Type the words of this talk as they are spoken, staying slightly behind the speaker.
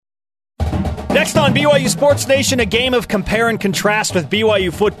Next on BYU Sports Nation, a game of compare and contrast with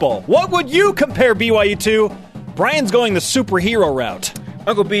BYU football. What would you compare BYU to? Brian's going the superhero route.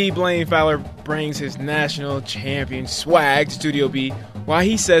 Uncle B, Blaine Fowler, brings his national champion swag to Studio B, while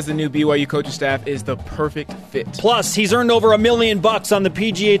he says the new BYU coaching staff is the perfect fit. Plus, he's earned over $1 million on the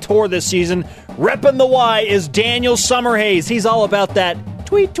PGA Tour this season. Reppin' the Y is Daniel Summerhays. He's all about that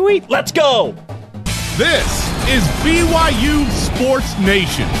tweet. Let's go! This is BYU Sports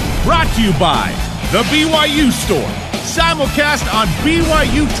Nation, brought to you by The BYU Store, simulcast on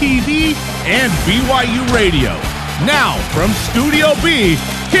BYU TV and BYU Radio. Now, from Studio B,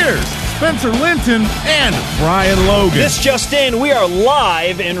 here's Spencer Linton and Brian Logan. This just in, we are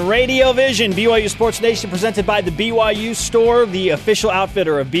live in Radio Vision. BYU Sports Nation presented by the BYU Store, the official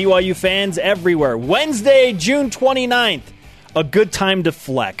outfitter of BYU fans everywhere. Wednesday, June 29th, a good time to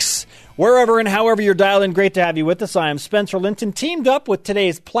flex. Wherever and however you're dialed in, great to have you with us. I am Spencer Linton, teamed up with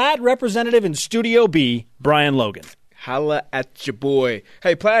today's Plaid representative in Studio B, Brian Logan. Holla at your boy.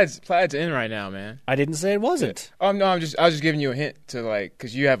 Hey, Plaid's in right now, man. I didn't say it wasn't. Oh no, I was just giving you a hint to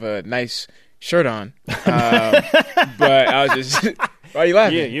because you have a nice shirt on. But I was just why are you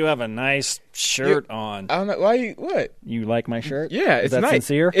laughing? You have a nice shirt on. I don't know why you what? You like my shirt? Yeah, Is it's that nice.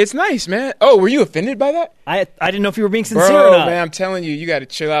 Sincere? It's nice, man. Oh, were you offended by that? I didn't know if you were being sincere Bro, or not. Man, I'm telling you, you got to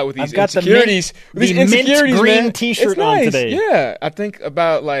chill out with these I've got insecurities. the mint green man. T-shirt it's nice. on today. Yeah, I think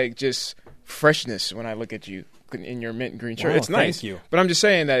about just freshness when I look at you in your mint green shirt. Wow, it's nice. Thank you. But I'm just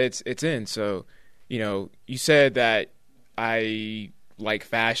saying that it's in. So, you said that I like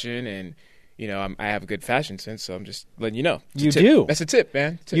fashion and I have a good fashion sense, so I'm just letting you know. You do. That's a tip,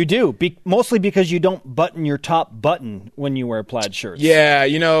 man. Tip. You do. Mostly because you don't button your top button when you wear plaid shirts. Yeah,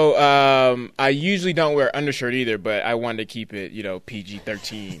 I usually don't wear undershirt either, but I wanted to keep it,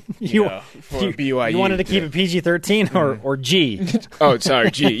 PG-13, for BYU. You wanted to keep it PG-13 or G? Oh,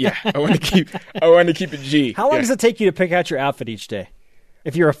 sorry, G. Yeah, I wanted to keep it G. How long does it take you to pick out your outfit each day?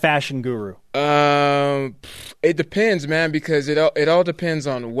 If you're a fashion guru? It depends, man, because it all depends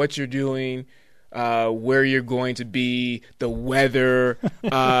on what you're doing, where you're going to be, the weather.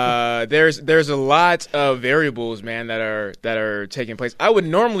 There's a lot of variables, man, that are taking place. I would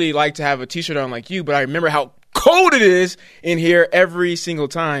normally like to have a t-shirt on like you, but I remember how cold it is in here every single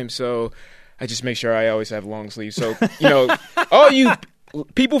time, so I just make sure I always have long sleeves. So, all you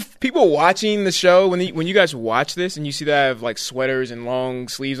people watching the show, when you guys watch this and you see that I have sweaters and long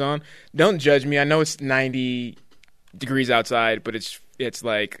sleeves on, don't judge me. I know it's 90 degrees outside, but it's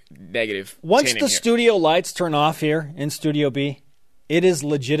negative. Once 10 the studio lights turn off here in Studio B, it is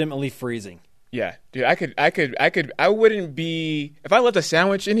legitimately freezing. Yeah, dude, I wouldn't be, if I left a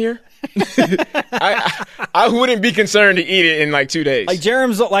sandwich in here, I wouldn't be concerned to eat it in 2 days.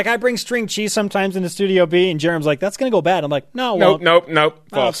 Jerom's I bring string cheese sometimes into Studio B, and Jerom's that's going to go bad. I'm like, no, nope, false.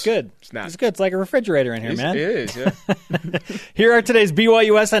 Oh, it's good. It's not. It's good. It's like a refrigerator in here, man. It is, yeah. Here are today's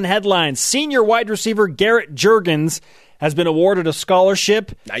BYUSN headlines. Senior wide receiver Garrett Juergens has been awarded a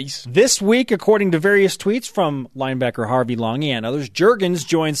scholarship. Nice. This week, according to various tweets from linebacker Harvey Longy and others, Juergens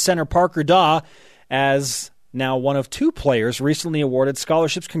joins center Parker Daw as now one of two players recently awarded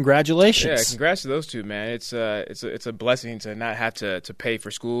scholarships. Congratulations. Yeah, congrats to those two, man. It's a blessing to not have to pay for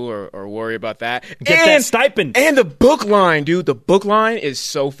school or worry about that. Get that stipend. And the book line, dude. The book line is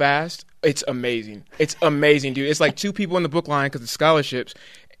so fast. It's amazing. It's amazing, dude. It's like two people in the book line because it's scholarships.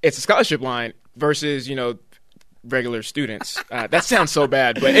 It's a scholarship line versus, regular students. That sounds so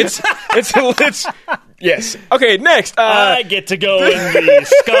bad, but it's yes. Okay, next. I get to go in the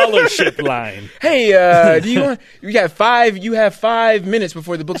scholarship line. Hey, do you want? You have 5 minutes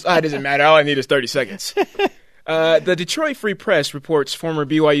before the books. It doesn't matter. All I need is 30 seconds. The Detroit Free Press reports former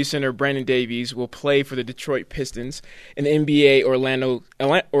BYU center Brandon Davies will play for the Detroit Pistons in the NBA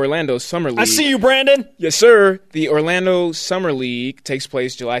Orlando Summer League. I see you, Brandon. Yes, sir. The Orlando Summer League takes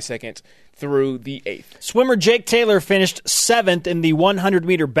place July 2nd through the 8th. Swimmer Jake Taylor finished 7th in the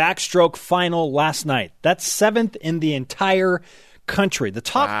 100-meter backstroke final last night. That's 7th in the entire country. The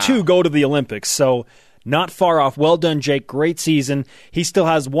top two go to the Olympics, so not far off. Well done, Jake. Great season. He still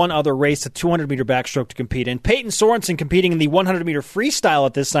has one other race, the 200-meter backstroke, to compete in. Peyton Sorensen competing in the 100-meter freestyle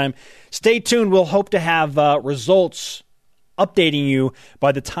at this time. Stay tuned. We'll hope to have results updating you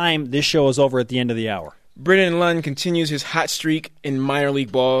by the time this show is over at the end of the hour. Brennan Lund continues his hot streak in minor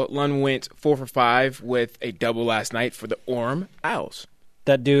league ball. Lund went 4 for 5 with a double last night for the Orem Owls.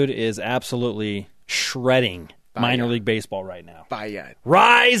 That dude is absolutely shredding minor league baseball right now. Bye.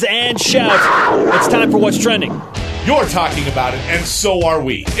 Rise and shout. It's time for What's Trending. You're talking about it, and so are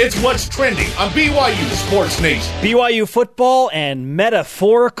we. It's What's Trending on BYU Sports Nation. BYU football and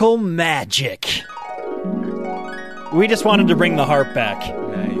metaphorical magic. We just wanted to bring the harp back.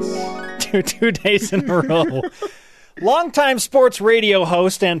 Nice. 2 days in a row. Longtime sports radio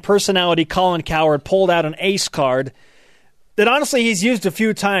host and personality Colin Cowherd pulled out an ace card that honestly he's used a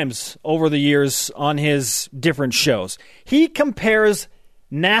few times over the years on his different shows. He compares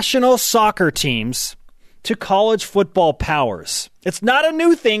national soccer teams to college football powers. It's not a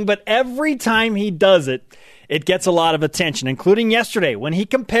new thing, but every time he does it, it gets a lot of attention, including yesterday when he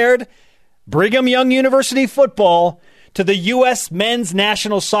compared Brigham Young University football to the U.S. men's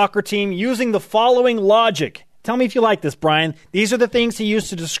national soccer team using the following logic. Tell me if you like this, Brian. These are the things he used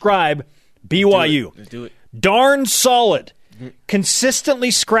to describe BYU. Let's do it. Darn solid,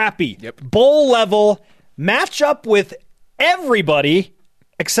 consistently scrappy, bowl level, match up with everybody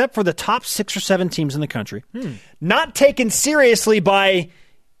except for the top 6 or 7 teams in the country. Not taken seriously by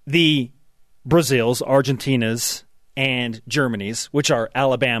the Brazils, Argentinas, and Germanys, which are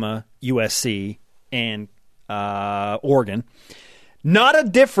Alabama, USC, and Oregon. Not a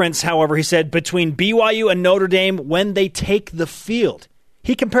difference, however, he said, between BYU and Notre Dame when they take the field.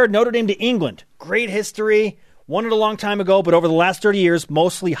 He compared Notre Dame to England. Great history, won it a long time ago, but over the last 30 years,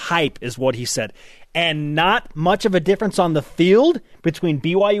 mostly hype is what he said. And not much of a difference on the field between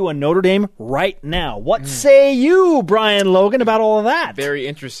BYU and Notre Dame right now. What say you, Brian Logan, about all of that? Very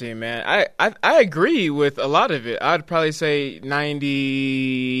interesting, man. I agree with a lot of it. I'd probably say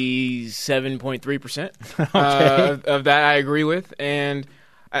 97.3% of that I agree with. And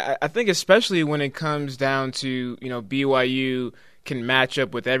I think especially when it comes down to, BYU can match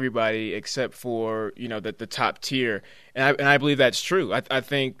up with everybody except for, the top tier. And I believe that's true. I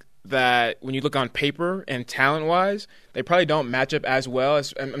think that when you look on paper and talent-wise, they probably don't match up as well.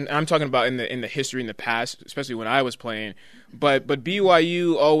 I'm talking about in the history in the past, especially when I was playing. But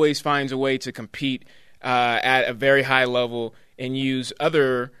BYU always finds a way to compete at a very high level and use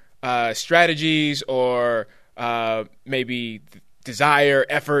other strategies or maybe desire,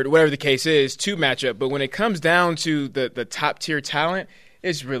 effort, whatever the case is, to match up. But when it comes down to the top-tier talent,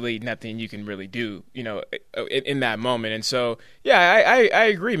 it's really nothing you can really do, in that moment. And so, yeah, I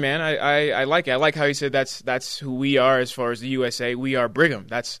agree, man. I like it. I like how he said that's who we are as far as the USA. We are Brigham.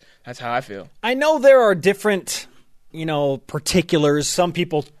 That's how I feel. I know there are different, particulars. Some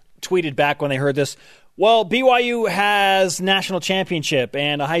people tweeted back when they heard this, well, BYU has national championship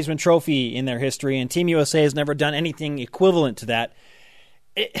and a Heisman Trophy in their history, and Team USA has never done anything equivalent to that.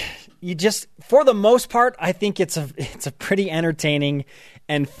 For the most part, I think it's a pretty entertaining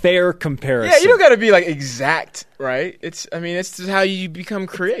and fair comparison. Yeah, you don't got to be like exact, right? It's just how you become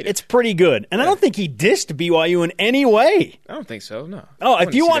creative. It's pretty good, and I don't think he dissed BYU in any way. I don't think so. No. Oh,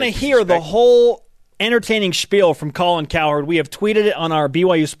 if you want to hear the whole entertaining spiel from Colin Cowherd, we have tweeted it on our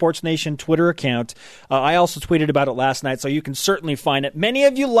BYU Sports Nation Twitter account. I also tweeted about it last night, so you can certainly find it. Many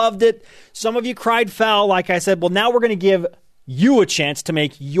of you loved it. Some of you cried foul, like I said. Well, now we're going to give you a chance to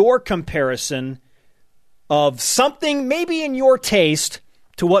make your comparison of something maybe in your taste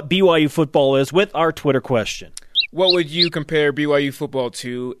to what BYU football is with our Twitter question. What would you compare BYU football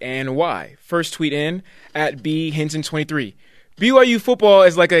to and why? First tweet in at bhinton23. BYU football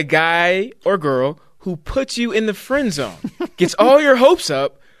is like a guy or girl who puts you in the friend zone, gets all your hopes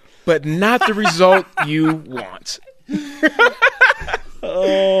up, but not the result you want.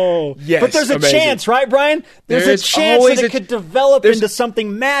 Oh, yes, but there's a amazing. chance, right, Brian? There's a chance that it could develop into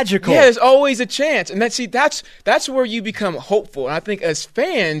something magical. Yeah, there's always a chance, and that's where you become hopeful. And I think as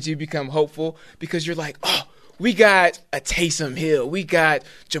fans, you become hopeful because you're like, oh, we got a Taysom Hill, we got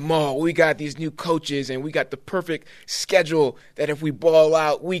Jamal, we got these new coaches, and we got the perfect schedule that if we ball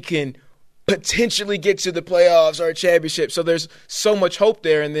out, we can potentially get to the playoffs or a championship. So there's so much hope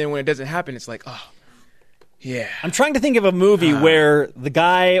there, and then when it doesn't happen, it's like, oh. Yeah. I'm trying to think of a movie where the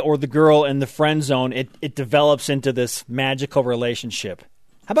guy or the girl in the friend zone, it develops into this magical relationship.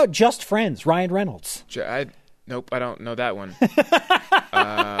 How about Just Friends, Ryan Reynolds? Nope, I don't know that one.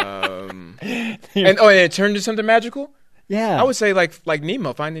 And it turned into something magical? Yeah. I would say like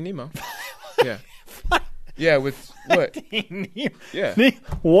Nemo, Finding Nemo. Yeah. Yeah, with what? Yeah.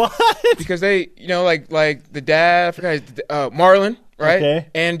 What? Because they, like the dad, I forgot, Marlon, right? Okay.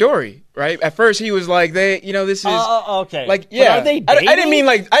 And Dory, right? At first he was like, this is okay. Like, yeah. But are they dating? I didn't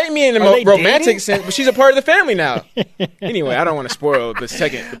mean in a romantic sense, but she's a part of the family now. Anyway, I don't want to spoil the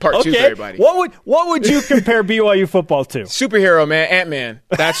part 2 for everybody. What would you compare BYU football to? Superhero, man, Ant-Man.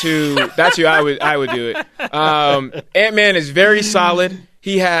 That's who I would do it. Ant-Man is very solid.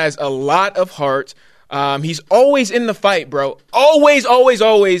 He has a lot of heart. He's always in the fight, bro. Always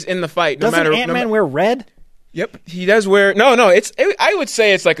in the fight. Doesn't Ant-Man wear red? Yep, he does wear. No, I would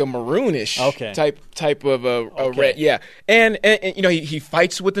say it's like a maroonish type of a red. Yeah, and he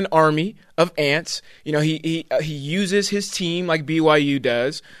fights with an army of ants. He uses his team like BYU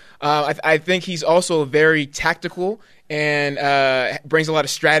does. I think he's also very tactical and brings a lot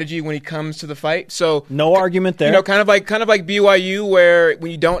of strategy when he comes to the fight. So no argument there. You know, kind of like BYU, where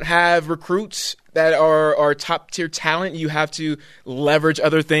when you don't have recruits that are top tier talent, you have to leverage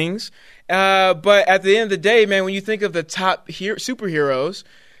other things. But at the end of the day, man, when you think of the top superheroes,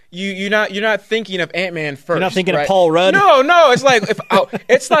 you're not thinking of Ant-Man first. You're not thinking right? of Paul Rudd. No.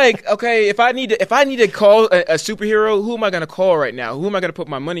 It's like okay, if I need to call a superhero, who am I going to call right now? Who am I going to put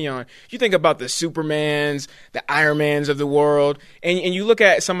my money on? You think about the Supermans, the Ironmans of the world, and you look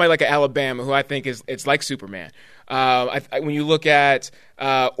at somebody like Alabama, who I think it's like Superman. When you look at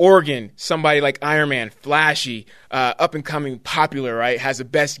Oregon, somebody like Iron Man, flashy, up and coming, popular, right? Has the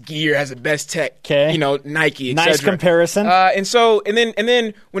best gear, has the best tech. Okay. You know, Nike, etc. Nice comparison. And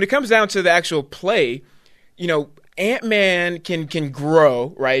then when it comes down to the actual play, you know, Ant-Man can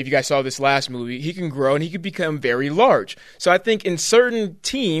grow, right? If you guys saw this last movie, he can grow and he can become very large. So I think in certain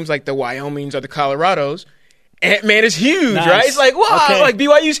teams like the Wyomings or the Colorados, Ant-Man is huge, nice. Right? It's like, wow, okay. Like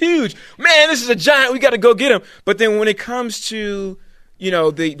BYU's huge. Man, this is a giant. We got to go get him. But then when it comes to, you know,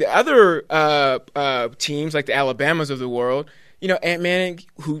 the other teams like the Alabamas of the world, you know, Ant-Man,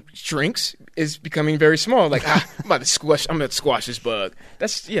 who shrinks, is becoming very small. Like, I'm going to squash this bug.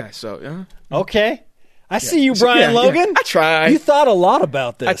 Okay. I see you, Brian Logan. Yeah. I tried. You thought a lot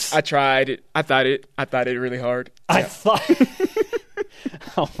about this. I tried it. I thought it really hard. I thought.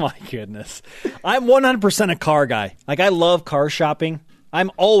 Oh my goodness. I'm 100% a car guy. Like, I love car shopping. I'm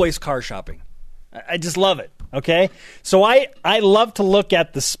always car shopping. I just love it. Okay. So I love to look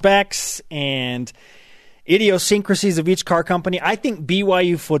at the specs and idiosyncrasies of each car company. I think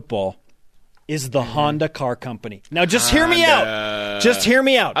BYU football is the Honda car company. Now just hear me out. Just hear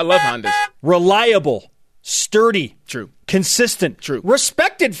me out. I love Hondas. Reliable, sturdy, true, consistent, true,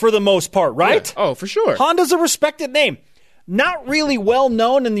 respected for the most part, right? Yeah. Oh, for sure. Honda's a respected name. Not really well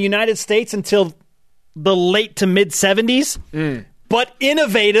known in the United States until the late to mid 70s, but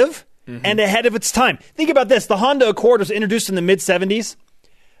innovative and ahead of its time. Think about this. The Honda Accord was introduced in the mid 70s.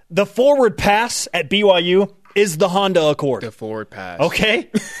 The forward pass at BYU is the Honda Accord. The forward pass. Okay?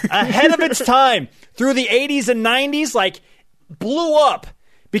 Ahead of its time. Through the 80s and 90s, like, blew up.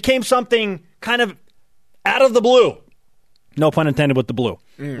 Became something kind of out of the blue. No pun intended with the blue.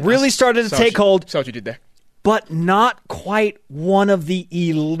 Really started to take hold. Saw what you did there. But not quite one of the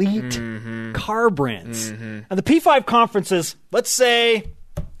elite car brands. And the P5 conferences, let's say,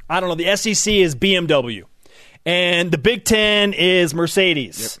 I don't know, the SEC is BMW. And the Big Ten is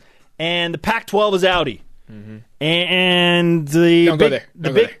Mercedes. Yep. And the Pac-12 is Audi. And the Don't go there.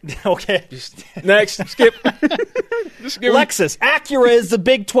 Okay. Just, next. Skip. Just skip. Lexus. Acura is the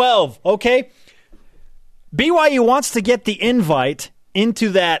Big 12. Okay. BYU wants to get the invite into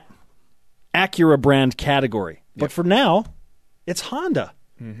that Acura brand category. Yep. But for now, it's Honda.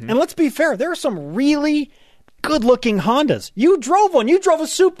 And let's be fair, there are some really good-looking Hondas. You drove one. You drove a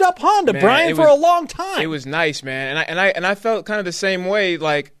souped-up Honda, man, Brian, for a long time. It was nice, man. And I felt kind of the same way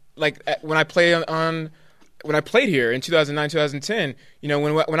like when I played when I played here in 2009, 2010, you know,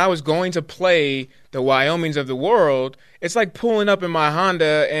 when I was going to play the Wyomings of the world, it's like pulling up in my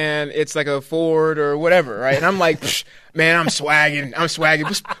Honda and it's like a Ford or whatever, right? And I'm like, man, I'm swagging.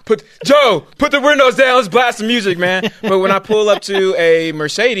 Put the windows down. Let's blast some music, man. But when I pull up to a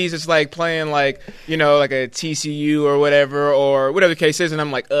Mercedes, it's like playing like, you know, like a TCU or whatever the case is. And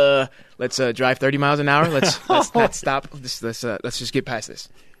I'm like, let's drive 30 miles an hour. Let's not stop. Let's just get past this.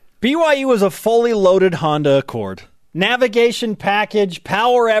 BYU is a fully loaded Honda Accord. Navigation package,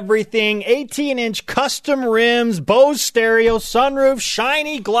 power everything, 18-inch custom rims, Bose stereo, sunroof,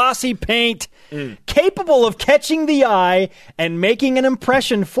 shiny, glossy paint, capable of catching the eye and making an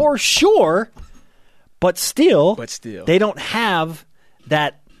impression for sure, but still, they don't have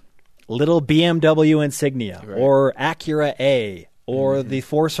that little BMW insignia or Acura A or the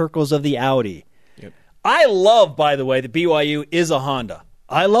four circles of the Audi. Yep. I love, by the way, that BYU is a Honda.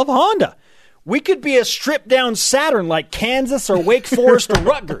 I love Honda. We could be a stripped-down Saturn like Kansas or Wake Forest or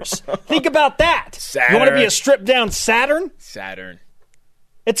Rutgers. Think about that. Saturn. You want to be a stripped-down Saturn? Saturn.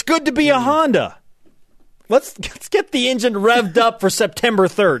 It's good to be a Honda. Let's get the engine revved up for September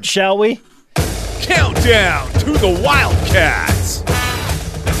 3rd, shall we? Countdown to the Wildcats.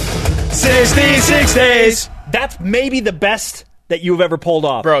 66 days. That's maybe the best that you've ever pulled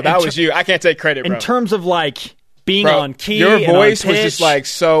off. Bro, that was you. I can't take credit, bro. In terms of, like, being on key, your voice and on was pitch. just like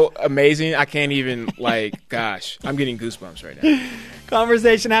so amazing. I can't even gosh, I'm getting goosebumps right now.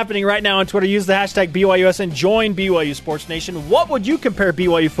 Conversation happening right now on Twitter. Use the hashtag BYUSN. Join BYU Sports Nation. What would you compare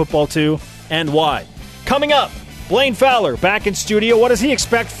BYU football to and why? Coming up, Blaine Fowler back in studio. What does he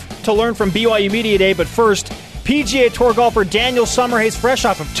expect to learn from BYU Media Day? But first, PGA Tour golfer Daniel Summerhays, fresh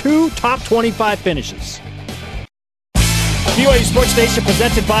off of 2 top 25 finishes. BYU Sports Nation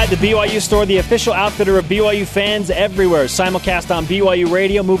presented by the BYU Store, the official outfitter of BYU fans everywhere. Simulcast on BYU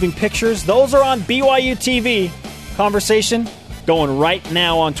Radio, moving pictures. Those are on BYU TV. Conversation going right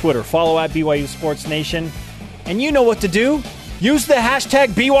now on Twitter. Follow at BYU Sports Nation. And you know what to do. Use the hashtag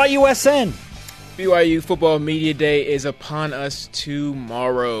BYUSN. BYU Football Media Day is upon us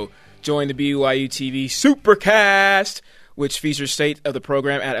tomorrow. Join the BYU TV Supercast, which features State of the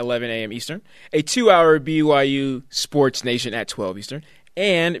Program at 11 a.m. Eastern, a 2-hour BYU Sports Nation at 12 Eastern,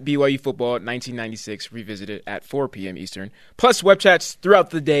 and BYU Football 1996 Revisited at 4 p.m. Eastern, plus web chats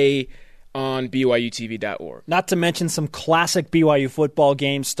throughout the day on BYUtv.org. Not to mention some classic BYU football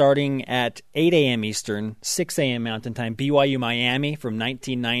games starting at 8 a.m. Eastern, 6 a.m. Mountain Time. BYU Miami from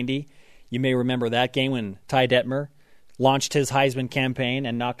 1990. You may remember that game when Ty Detmer launched his Heisman campaign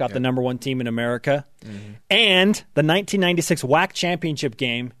and knocked out the number 1 team in America. Mm-hmm. And the 1996 WAC championship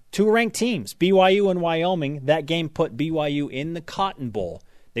game, 2 ranked teams, BYU and Wyoming. That game put BYU in the Cotton Bowl.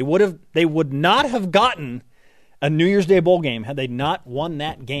 They would not have gotten a New Year's Day bowl game had they not won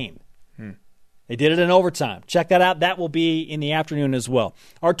that game. They did it in overtime. Check that out. That will be in the afternoon as well.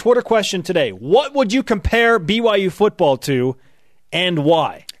 Our Twitter question today, what would you compare BYU football to and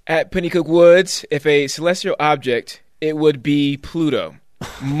why? At Pennycook Woods, if a celestial object, it would be Pluto.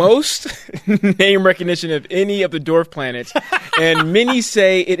 Most name recognition of any of the dwarf planets, and many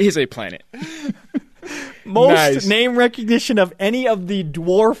say it is a planet. Most name recognition of any of the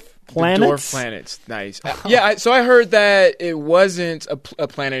dwarf planets? The dwarf planets. Nice. So I heard that it wasn't a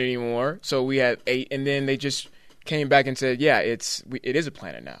planet anymore. So we had 8, and then they just came back and said, yeah, it is a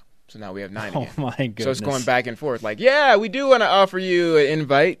planet now. So now we have 9 again. Oh, my goodness. So it's going back and forth. Like, yeah, we do want to offer you an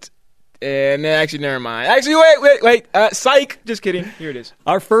invite. And actually, never mind. Actually, wait. Psych. Just kidding. Here it is.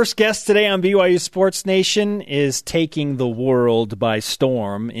 Our first guest today on BYU Sports Nation is taking the world by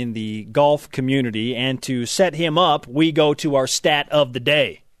storm in the golf community. And to set him up, we go to our stat of the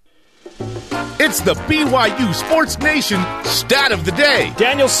day. It's the BYU Sports Nation Stat of the Day.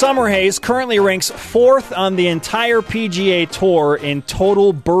 Daniel Summerhays currently ranks 4th on the entire PGA Tour in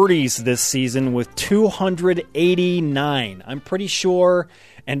total birdies this season with 289. I'm pretty sure,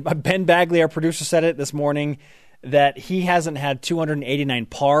 and Ben Bagley, our producer, said it this morning, that he hasn't had 289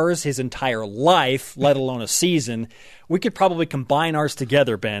 pars his entire life, let alone a season. We could probably combine ours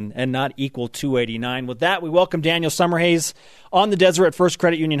together, Ben, and not equal 289. With that, we welcome Daniel Summerhays on the Deseret First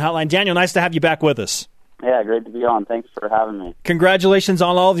Credit Union Hotline. Daniel, nice to have you back with us. Yeah, great to be on. Thanks for having me. Congratulations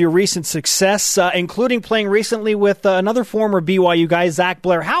on all of your recent success, including playing recently with another former BYU guy, Zach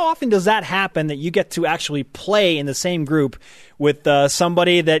Blair. How often does that happen that you get to actually play in the same group with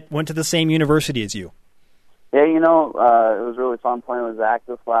somebody that went to the same university as you? Yeah, it was really fun playing with Zach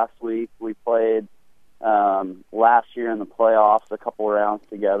this last week. We played last year in the playoffs, a couple rounds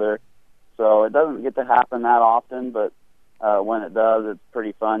together. So it doesn't get to happen that often, but when it does, it's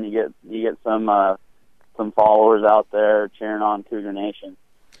pretty fun. You get some followers out there cheering on Cougar Nation.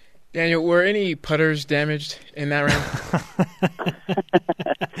 Daniel, were any putters damaged in that round?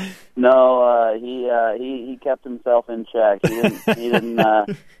 No, he kept himself in check. He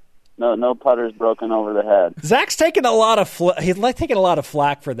didn't. No putters broken over the head. Zach's taking a lot of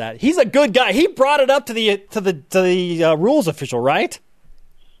flack for that. He's a good guy. He brought it up to the rules official, right?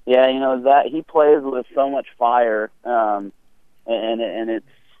 Yeah, that he plays with so much fire, and it's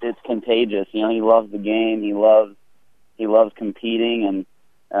contagious. He loves the game. He loves competing,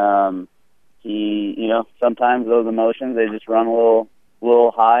 and he sometimes those emotions they just run a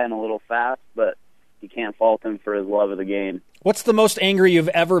little high and a little fast, but you can't fault him for his love of the game. What's the most angry you've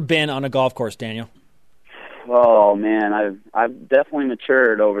ever been on a golf course, Daniel? Oh man, I've definitely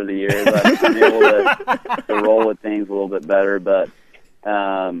matured over the years. I've been able to roll with things a little bit better, but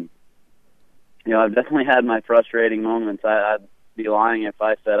I've definitely had my frustrating moments. I'd be lying if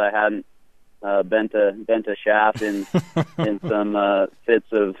I said I hadn't bent a shaft in some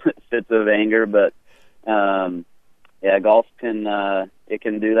fits of anger, but golf can do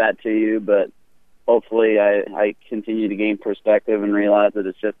that to you, but hopefully I continue to gain perspective and realize that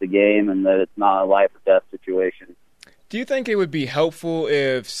it's just a game and that it's not a life or death situation. Do you think it would be helpful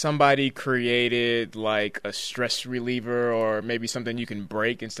if somebody created like a stress reliever or maybe something you can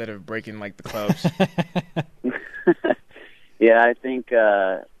break instead of breaking like the clubs? Yeah, I think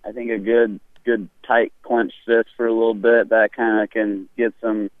a good tight clenched fist for a little bit that kind of can get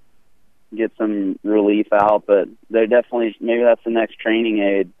some relief out, but they're definitely maybe that's the next training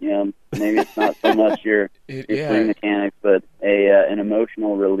aid. Maybe it's not so much your swing mechanics, but an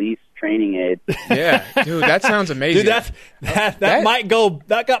emotional release training aid. Yeah, dude, that sounds amazing. Dude, that might go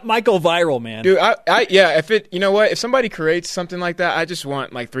viral, man. Dude, if somebody creates something like that, I just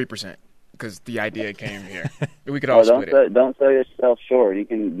want like 3%. Because the idea came here. We could all split it. Don't sell yourself short. You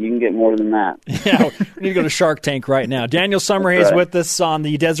can get more than that. Yeah, we need to go to Shark Tank right now. Daniel Summerhay is with us on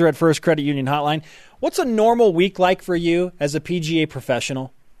the Deseret First Credit Union hotline. What's a normal week like for you as a PGA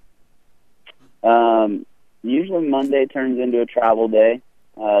professional? Usually Monday turns into a travel day.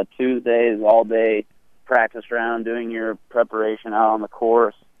 Tuesday is all day practice round, doing your preparation out on the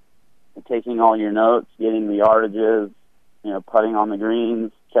course, taking all your notes, getting the yardages, putting on the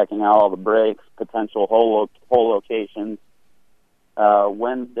greens, checking out all the breaks, potential hole locations.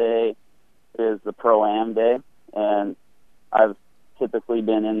 Wednesday is the Pro-Am day, and I've typically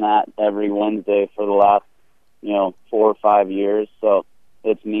been in that every Wednesday for the last, 4 or 5 years. So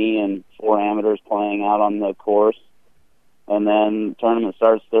it's me and 4 amateurs playing out on the course. And then tournament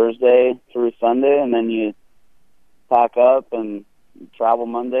starts Thursday through Sunday, and then you pack up and travel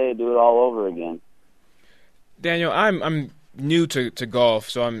Monday, do it all over again. Daniel, I'm new to golf,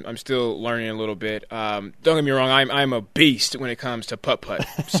 so I'm still learning a little bit. Don't get me wrong, I'm a beast when it comes to putt-putt,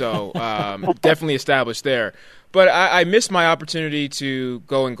 so definitely established there. But I missed my opportunity to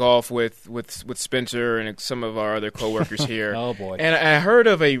go and golf with Spencer and some of our other coworkers here. Oh, boy. And I heard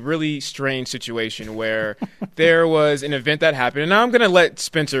of a really strange situation where there was an event that happened, and now I'm going to let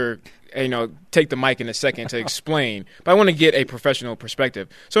Spencer take the mic in a second to explain, but I want to get a professional perspective.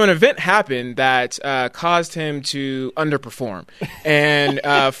 So an event happened that caused him to underperform. And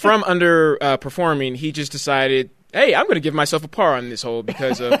from underperforming, he just decided, hey, I'm going to give myself a par on this hole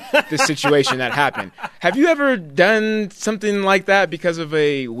because of this situation that happened. Have you ever done something like that because of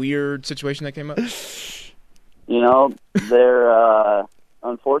a weird situation that came up?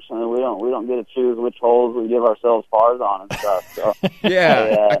 Unfortunately, we don't get to choose which holes we give ourselves pars on and stuff. So,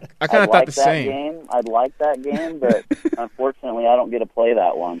 yeah, I kind of thought the same. I'd like that game, but unfortunately, I don't get to play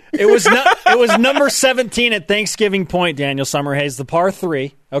that one. It was number 17 at Thanksgiving Point, Daniel Summerhay, the par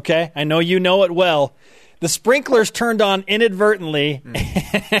 3. Okay, I know you know it well. The sprinklers turned on inadvertently.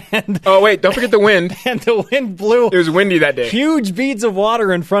 And oh, wait, don't forget the wind. And the wind blew. It was windy that day. Huge beads of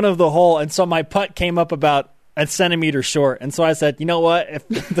water in front of the hole, and so my putt came up about a centimeter short. And so I said, you know what? If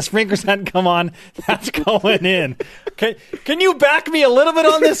the sprinklers hadn't come on, that's going in. Can you back me a little bit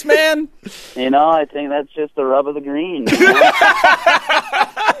on this, man? I think that's just the rub of the green.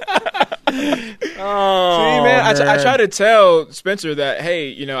 Oh, see, man, I try to tell Spencer that,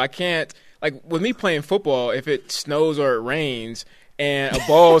 hey, I can't, like with me playing football, if it snows or it rains and a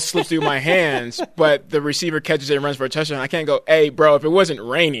ball slips through my hands, but the receiver catches it and runs for a touchdown, I can't go, hey, bro, if it wasn't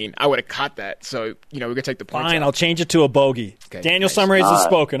raining, I would have caught that. So, we could take the points. Fine, out. I'll change it to a bogey. Okay, Daniel nice. Summerhay has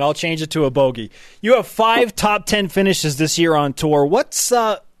spoken. I'll change it to a bogey. You have 5 top 10 finishes this year on tour. What's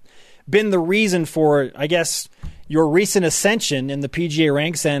been the reason for, I guess, your recent ascension in the PGA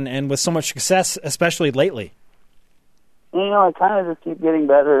ranks and with so much success, especially lately? I kind of just keep getting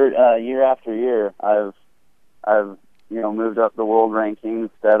better year after year. I've moved up the world rankings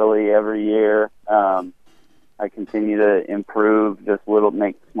steadily every year. I continue to improve,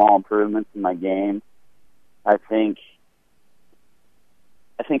 make small improvements in my game. I think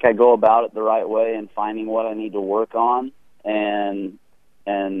I go about it the right way in finding what I need to work on and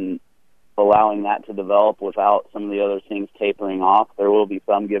allowing that to develop without some of the other things tapering off. There will be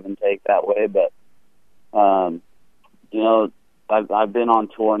some give and take that way, but I've been on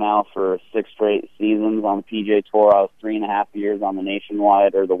tour now for 6 straight seasons on the PGA Tour. I was 3.5 years on the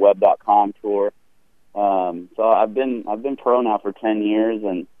Nationwide or the Web.com tour. So I've been pro now for 10 years,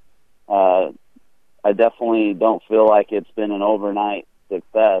 and I definitely don't feel like it's been an overnight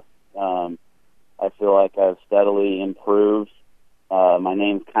success. I feel like I've steadily improved. My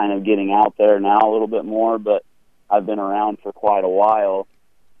name's kind of getting out there now a little bit more, but I've been around for quite a while,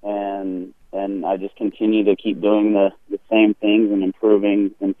 and I just continue to keep doing the same things and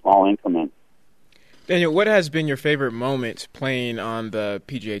improving in small increments. Daniel, what has been your favorite moment playing on the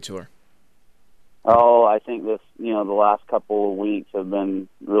PGA Tour? Oh, I think the last couple of weeks have been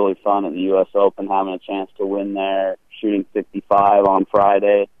really fun at the U.S. Open, having a chance to win there, shooting 65 on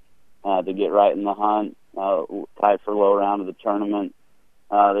Friday to get right in the hunt, tied for low round of the tournament.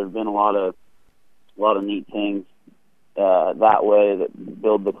 There's been a lot of neat things that way that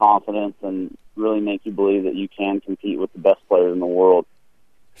build the confidence and really make you believe that you can compete with the best players in the world.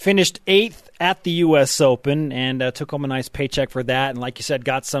 Finished 8th at the U.S. Open and took home a nice paycheck for that. And like you said,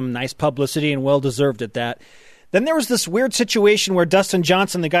 got some nice publicity and well-deserved at that. Then there was this weird situation where Dustin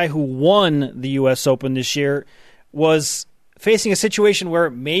Johnson, the guy who won the U.S. Open this year, was facing a situation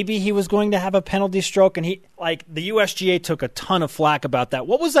where maybe he was going to have a penalty stroke, and the USGA took a ton of flack about that.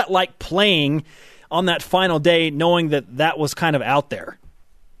 What was that like playing on that final day, knowing that was kind of out there?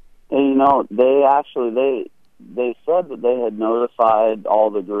 They said that they had notified all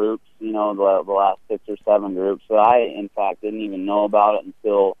the groups, the last 6 or 7 groups. So I, in fact, didn't even know about it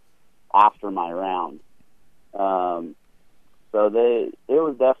until after my round. So it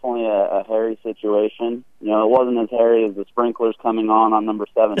was definitely a hairy situation. It wasn't as hairy as the sprinklers coming on number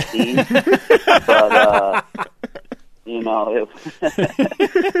 17, but it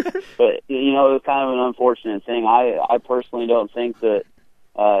was kind of an unfortunate thing. I personally don't think that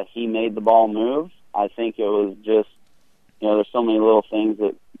he made the ball move. I think it was just, there's so many little things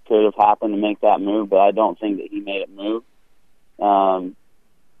that could have happened to make that move, but I don't think that he made it move.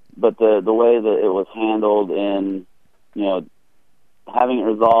 But the way that it was handled in, having it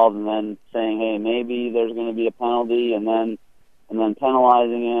resolved and then saying, hey, maybe there's going to be a penalty, and then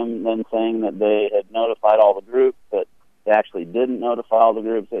penalizing him, then saying that they had notified all the groups, but they actually didn't notify all the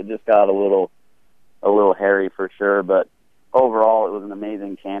groups. It just got a little hairy for sure, but overall, it was an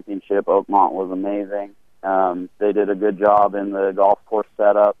amazing championship. Oakmont was amazing. They did a good job in the golf course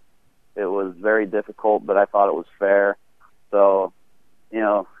setup. It was very difficult, but I thought it was fair. So,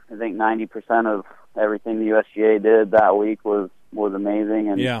 I think 90% of everything the USGA did that week was amazing.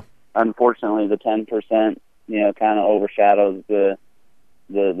 And unfortunately, the 10%, kind of overshadows the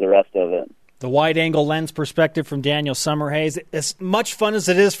rest of it. The wide-angle lens perspective from Daniel Summerhays. As much fun as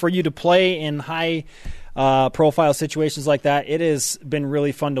it is for you to play in high-profile situations like that, it has been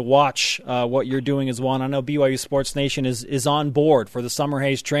really fun to watch what you're doing as well. And I know BYU Sports Nation is on board for the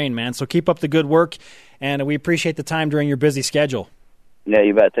Summerhays train, man. So keep up the good work, and we appreciate the time during your busy schedule. Yeah,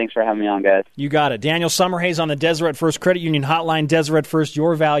 you bet. Thanks for having me on, guys. You got it. Daniel Summerhays on the Deseret First Credit Union Hotline. Deseret First,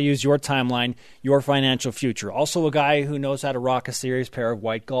 your values, your timeline, your financial future. Also a guy who knows how to rock a serious pair of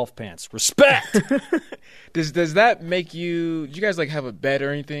white golf pants. Respect! Does that make you... Did you guys have a bet or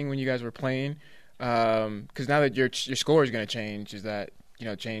anything when you guys were playing? Because now that your score is going to change, is that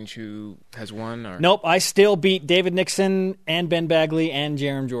change who has won? Or? Nope, I still beat David Nixon and Ben Bagley and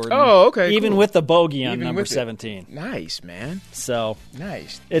Jarom Jordan. Oh, okay, even cool. with the bogey on number 17. Nice, man. So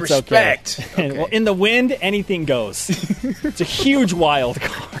nice. It's Respect. Okay. Well, in the wind, anything goes. It's a huge wild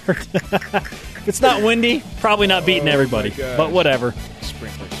card. If it's not windy, probably not beating everybody. But whatever.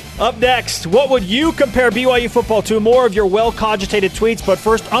 Sprinklers. Up next, what would you compare BYU football to? More of your well-cogitated tweets. But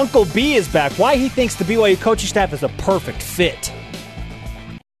first, Uncle B is back. Why he thinks the BYU coaching staff is a perfect fit.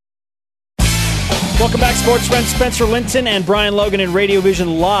 Welcome back, sports friends. Spencer Linton and Brian Logan in Radio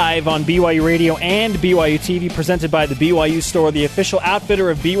Vision live on BYU Radio and BYU TV, presented by the BYU Store, the official outfitter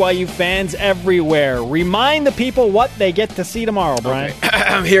of BYU fans everywhere. Remind the people what they get to see tomorrow, Brian.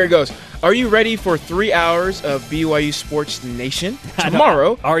 Okay. Here it goes. Are you ready for 3 hours of BYU Sports Nation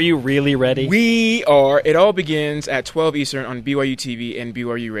tomorrow? Are you really ready? We are. It all begins at 12 Eastern on BYU TV and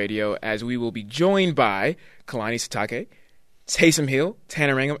BYU Radio, as we will be joined by Kalani Sitake, Taysom Hill,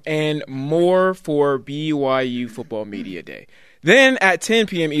 Tanner Rangham, and more for BYU Football Media Day. Then at 10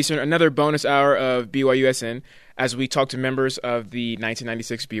 p.m. Eastern, another bonus hour of BYUSN as we talk to members of the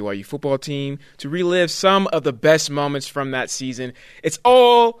 1996 BYU football team to relive some of the best moments from that season. It's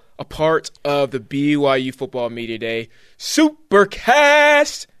all a part of the BYU Football Media Day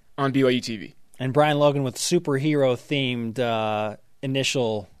Supercast on BYU TV. And Brian Logan with superhero-themed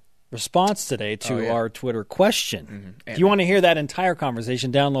initial response today to our Twitter question. Mm-hmm. If you want to hear that entire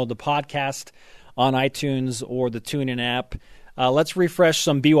conversation, download the podcast on iTunes or the TuneIn app. Let's refresh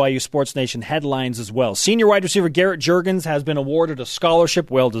some BYU Sports Nation headlines as well. Senior wide receiver Garrett Juergens has been awarded a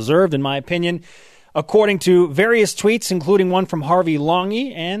scholarship, well-deserved in my opinion. According to various tweets, including one from Harvey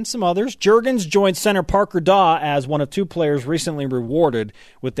Longy and some others, Juergens joined center Parker Daw as one of 2 players recently rewarded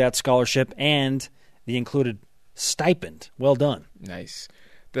with that scholarship and the included stipend. Well done. Nice.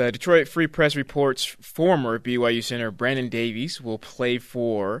 The Detroit Free Press reports former BYU center Brandon Davies will play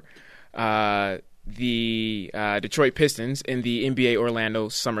for the Detroit Pistons in the NBA Orlando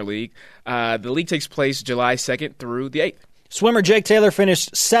Summer League. The league takes place July 2nd through the 8th. Swimmer Jake Taylor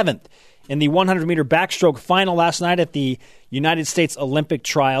finished 7th in the 100-meter backstroke final last night at the United States Olympic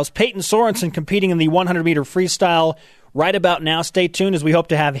Trials. Peyton Sorensen competing in the 100-meter freestyle right about now. Stay tuned as we hope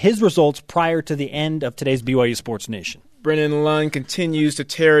to have his results prior to the end of today's BYU Sports Nation. Brennan Lund continues to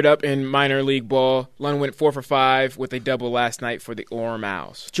tear it up in minor league ball. Lund went 4 for 5 with a double last night for the Orem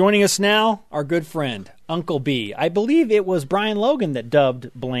Owls. Joining us now, our good friend, Uncle B. I believe it was Brian Logan that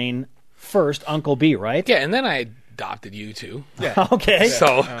dubbed Blaine first Uncle B, right? Yeah, and then I adopted you too. Yeah. Okay.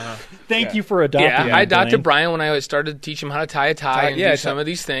 So thank you for adopting. yeah, me, I adopted Blaine. Brian when I started to teach him how to tie a tie and do some of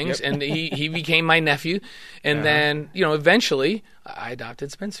these things, and he became my nephew. And then eventually I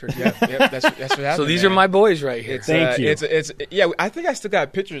adopted Spencer. Yeah, that's what happened. So these are my boys right here. Thank you. It's I think I still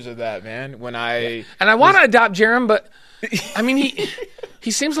got pictures of that, man. When I And I want to adopt Jarom, but I mean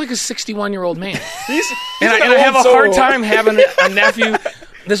he seems like a 61-year-old man. And I have a hard time having a nephew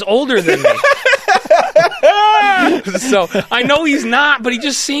that's older than me. So I know he's not, but he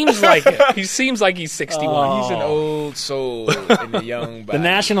just seems like it. He seems like he's 61. He's an old soul in the young body. The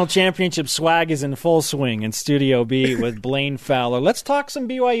national championship swag is in full swing in Studio B with Blaine Fowler. Let's talk some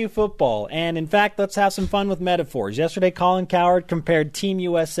BYU football. And, in fact, let's have some fun with metaphors. Yesterday, Colin Cowherd compared Team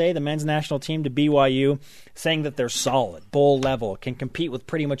USA, the men's national team, to BYU, saying that they're solid, bowl level, can compete with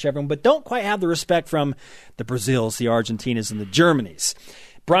pretty much everyone, but don't quite have the respect from the Brazils, the Argentinas, and the Germanys.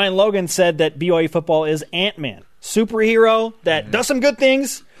 Brian Logan said that BYU football is Ant-Man, superhero that does some good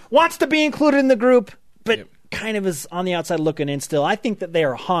things, wants to be included in the group, but kind of is on the outside looking in still. I think that they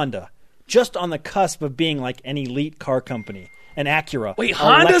are Honda, just on the cusp of being like an elite car company, an Acura. Wait,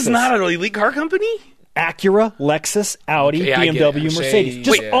 Honda's not an elite car company? Acura, Lexus, Audi, BMW, Mercedes.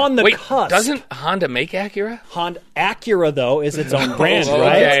 Just on the cusp. Doesn't Honda make Acura? Acura, though, is its own brand,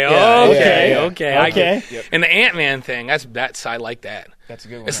 Okay, right? okay. I get it. And the Ant-Man thing, I like that. That's a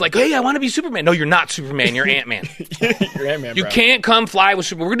good one. It's like, hey, I want to be Superman. No, you're not Superman. You're Ant-Man. You're Ant-Man, You bro. can't come fly with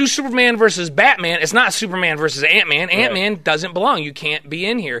Superman. We're going to do Superman versus Batman. It's not Superman versus Ant-Man. Ant-Man doesn't belong. You can't be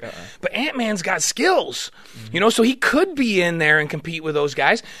in here. But Ant-Man's got skills, so he could be in there and compete with those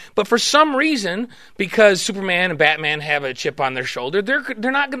guys. But for some reason, because Superman and Batman have a chip on their shoulder,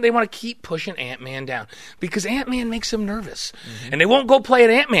 they're not going. They want to keep pushing Ant-Man down because Ant-Man makes them nervous, and they won't go play at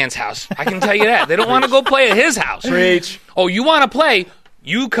Ant-Man's house. I can tell you that. They don't want to go play at his house. Preach. Oh, you want to play?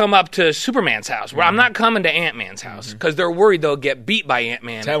 You come up to Superman's house, where I'm not coming to Ant-Man's house because they're worried they'll get beat by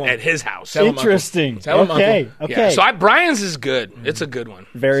Ant-Man at his house. Interesting. Okay. Okay. So Brian's is good. It's a good one.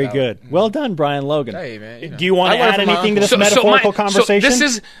 Very good. Well done, Brian Logan. Hey, man, Do you want to add anything to this metaphorical conversation? So this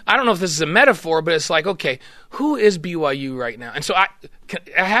is, I don't know if this is a metaphor, but it's like, okay, who is BYU right now? And so I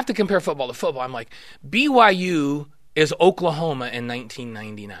have to compare football to football. I'm like, BYU is Oklahoma in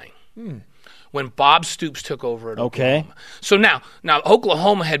 1999. When Bob Stoops took over at Oklahoma. So now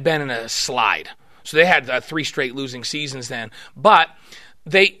Oklahoma had been in a slide. So they had 3 straight losing seasons then. But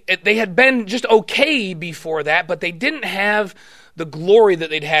they had been just okay before that, but they didn't have the glory that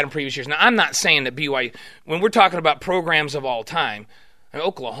they'd had in previous years. Now, I'm not saying that BYU, when we're talking about programs of all time,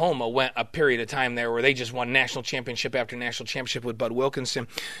 Oklahoma went a period of time there where they just won national championship after national championship with Bud Wilkinson,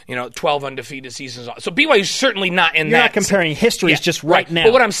 12 undefeated seasons. So BYU's certainly not in that. You're not comparing histories just right now.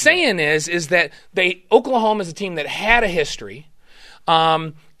 But what I'm saying is that Oklahoma is a team that had a history,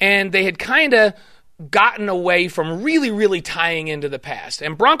 and they had kind of gotten away from really, really tying into the past.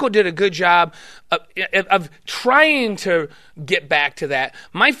 And Bronco did a good job of trying to get back to that.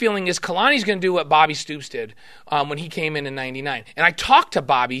 My feeling is Kalani's going to do what Bobby Stoops did when he came in 99. And I talked to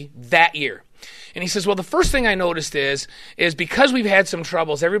Bobby that year. And he says, well, the first thing I noticed is because we've had some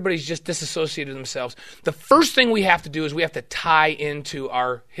troubles, everybody's just disassociated themselves. The first thing we have to do is we have to tie into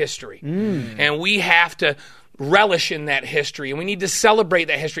our history. And we have to relish in that history, and we need to celebrate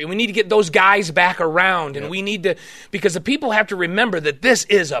that history, and we need to get those guys back around, and we need to, because the people have to remember that this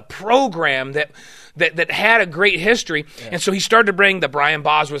is a program that had a great history, and so he started to bring the Brian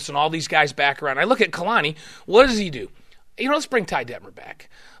Bosworths and all these guys back around. I look at Kalani, what does he do? Let's bring Ty Detmer back.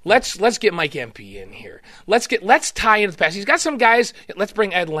 Let's get Mike Empey in here. Let's tie into the past. He's got some guys. Let's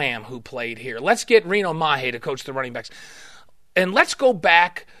bring Ed Lamb, who played here. Let's get Reno Mahe to coach the running backs, and let's go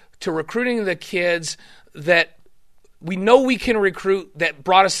back to recruiting the kids that we know we can recruit that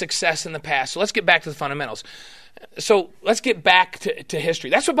brought us success in the past. So let's get back to the fundamentals. So let's get back to history.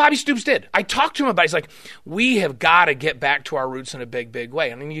 That's what Bobby Stoops did. I talked to him about it. He's like, we have got to get back to our roots in a big, big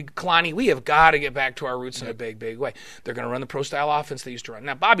way. I mean, Kalani, we have got to get back to our roots in a big, big way. They're going to run the pro-style offense they used to run.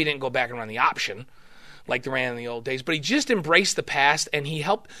 Now, Bobby didn't go back and run the option like they ran in the old days, but he just embraced the past, and he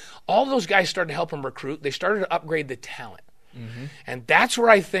helped. All those guys started to help him recruit. They started to upgrade the talent. And that's where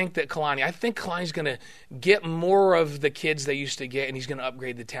I think Kalani's going to get more of the kids they used to get, and he's going to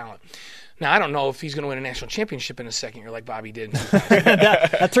upgrade the talent. Now, I don't know if he's going to win a national championship in his second year like Bobby did.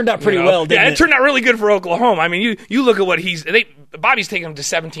 that turned out pretty well, didn't it? Yeah, it turned out really good for Oklahoma. I mean, you look at what Bobby's taken them to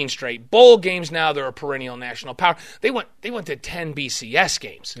 17 straight bowl games. Now they're a perennial national power. They went to 10 BCS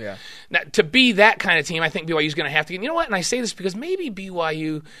games. Yeah. Now, to be that kind of team, I think BYU's going to have to get. You know what? And I say this because maybe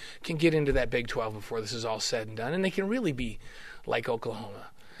BYU can get into that Big 12 before this is all said and done, and they can really be like Oklahoma.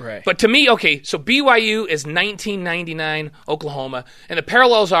 Right. But to me, okay, so BYU is 1999 Oklahoma, and the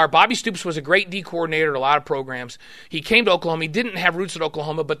parallels are Bobby Stoops was a great D coordinator at a lot of programs. He came to Oklahoma. He didn't have roots at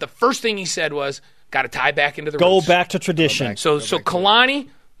Oklahoma, but the first thing he said was, got to tie back into the roots. Go back to tradition. So Kalani,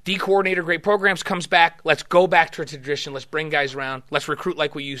 D coordinator, great programs, comes back. Let's go back to tradition. Let's bring guys around. Let's recruit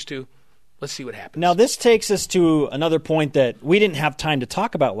like we used to. Let's see what happens. Now, this takes us to another point that we didn't have time to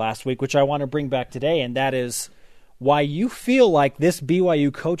talk about last week, which I want to bring back today, and that is why you feel like this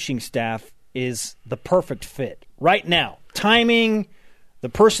BYU coaching staff is the perfect fit right now. Timing, the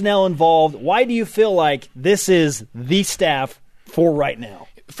personnel involved. Why do you feel like this is the staff for right now?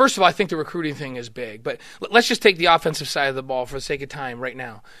 First of all, I think the recruiting thing is big, but let's just take the offensive side of the ball for the sake of time right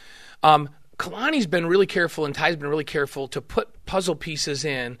now. Kalani's been really careful and Ty's been really careful to put puzzle pieces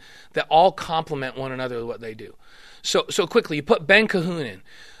in that all complement one another with what they do. So quickly, you put Ben Cahoon in.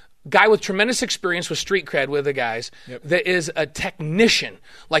 Guy with tremendous experience with street cred with the guys, that is a technician.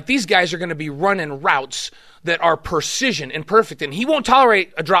 Like, these guys are going to be running routes that are precision and perfect, and he won't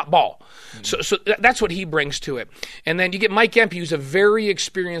tolerate a drop ball. So that's what he brings to it. And then you get Mike Empey, who's a very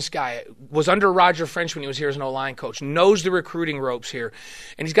experienced guy, was under Roger French when he was here as an O-line coach, knows the recruiting ropes here,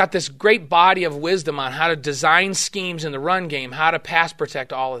 and he's got this great body of wisdom on how to design schemes in the run game, how to pass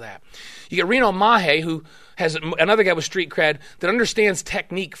protect, all of that. You get Reno Mahe, who has another guy with street cred that understands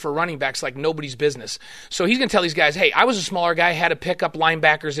technique for running backs like nobody's business. So he's going to tell these guys, hey, I was a smaller guy, had to pick up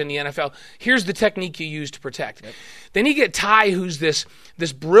linebackers in the NFL. Here's the technique you use to protect. Yep. Then you get Ty, who's this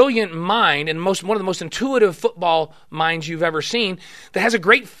brilliant mind and one of the most intuitive football minds you've ever seen that has a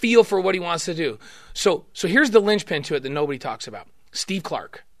great feel for what he wants to do. So here's the linchpin to it that nobody talks about. Steve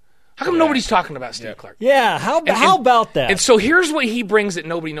Clark. How come nobody's talking about Steve Clark? Yeah, how about that? And so here's what he brings that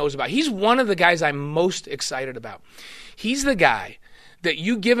nobody knows about. He's one of the guys I'm most excited about. He's the guy that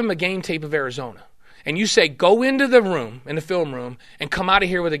you give him a game tape of Arizona, and you say, go into the room, in the film room, and come out of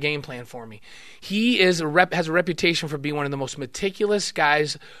here with a game plan for me. He has a reputation for being one of the most meticulous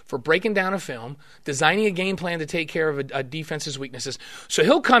guys for breaking down a film, designing a game plan to take care of a defense's weaknesses. So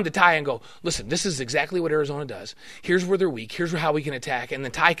he'll come to Ty and go, listen, this is exactly what Arizona does. Here's where they're weak. Here's how we can attack. And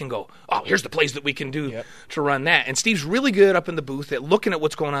then Ty can go, oh, here's the plays that we can do to run that. And Steve's really good up in the booth at looking at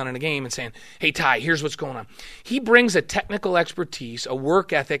what's going on in the game and saying, hey, Ty, here's what's going on. He brings a technical expertise, a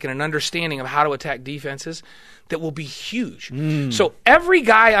work ethic, and an understanding of how to attack defenses that will be huge. So every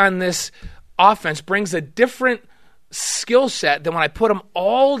guy on this offense brings a different skill set that when I put them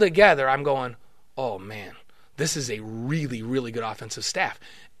all together, I'm going, oh, man, this is a really, really good offensive staff.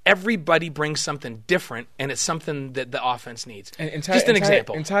 Everybody brings something different, and it's something that the offense needs. Just an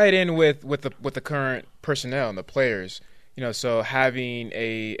example. And tie it in with the current personnel and the players. You know, so having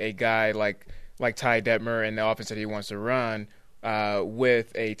a guy like Ty Detmer and the offense that he wants to run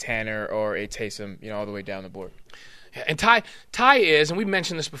with a Tanner or a Taysom, all the way down the board. And Ty is, and we've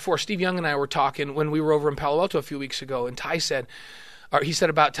mentioned this before, Steve Young and I were talking when we were over in Palo Alto a few weeks ago, and he said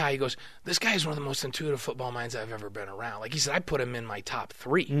about Ty, he goes, this guy is one of the most intuitive football minds I've ever been around. Like he said, I put him in my top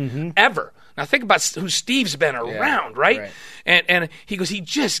 3 ever. Now think about who Steve's been around, right? And he goes, he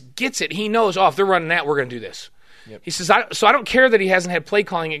just gets it. He knows, if they're running that, we're going to do this. Yep. He says, so I don't care that he hasn't had play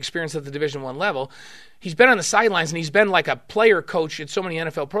calling experience at the Division I level. He's been on the sidelines, and he's been like a player coach at so many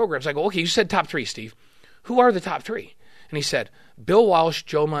NFL programs. I go, okay, you said top 3, Steve. Who are the top 3? And he said, Bill Walsh,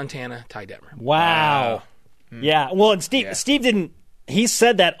 Joe Montana, Ty Detmer. Wow. Yeah. Well, and Steve didn't – he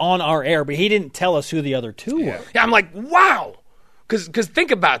said that on our air, but he didn't tell us who the other 2 were. Yeah, I'm like, wow. Because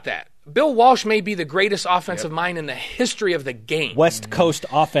think about that. Bill Walsh may be the greatest offensive mind in the history of the game. West Coast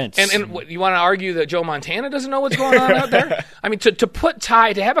offense. And what, you want to argue that Joe Montana doesn't know what's going on out there? I mean, to put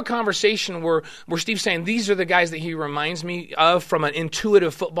Ty, to have a conversation where Steve's saying these are the guys that he reminds me of from an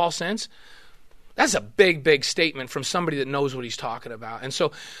intuitive football sense, that's a big, big statement from somebody that knows what he's talking about. And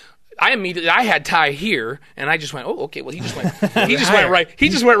so I had Ty here, and I just went, oh, okay, well, he just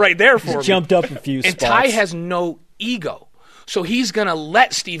went right there for me. Jumped up a few spots. And Ty has no ego. So he's going to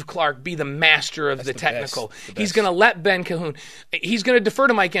let Steve Clark be the master of the technical. He's going to let Ben Cahoon. He's going to defer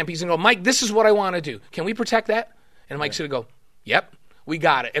to Mike Empey. He's going to go, Mike, this is what I want to do. Can we protect that? And Mike's going to go, yep, we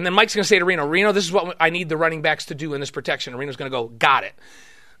got it. And then Mike's going to say to Reno, this is what I need the running backs to do in this protection. And Reno's going to go, got it.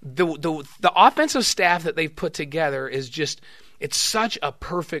 The offensive staff that they've put together is just – it's such a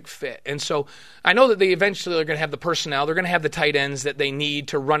perfect fit. And so I know that they eventually are going to have the personnel. They're going to have the tight ends that they need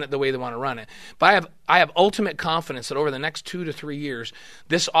to run it the way they want to run it. But I have ultimate confidence that over the next 2 to 3 years,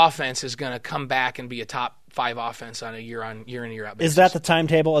 this offense is going to come back and be a top 5 offense on a year in, year out basis. Is that the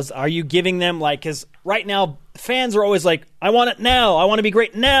timetable? Are you giving them because right now fans are always like, I want it now. I want to be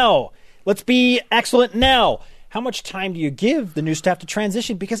great now. Let's be excellent now. how much time do you give the new staff to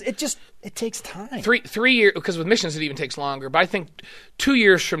transition? Because it takes time. 3 years, because with missions it even takes longer. But I think 2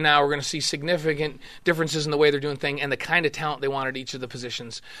 years from now we're going to see significant differences in the way they're doing things and the kind of talent they want at each of the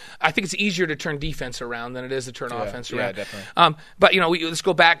positions. I think it's easier to turn defense around than it is to turn offense around. Yeah, definitely. But let's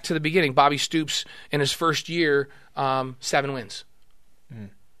go back to the beginning. Bobby Stoops in his first year, 7 wins.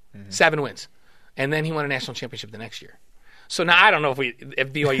 7 wins. And then he won a national championship the next year. So now I don't know if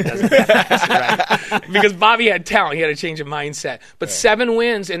BYU does it that fast, right? Because Bobby had talent. He had a change of mindset. But 7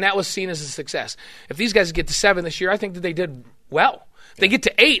 wins, and that was seen as a success. If these guys get to 7 this year, I think that they did well. If they get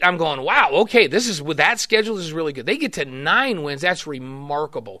to 8, I'm going, wow, okay, with that schedule, this is really good. They get to 9 wins, that's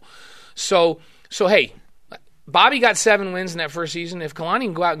remarkable. So hey, Bobby got 7 wins in that first season. If Kalani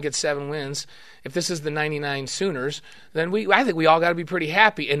can go out and get 7 wins, if this is the 99 Sooners, then I think we all got to be pretty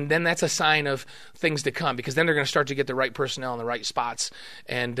happy. And then that's a sign of things to come, because then they're going to start to get the right personnel in the right spots.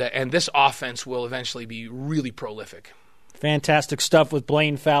 And this offense will eventually be really prolific. Fantastic stuff with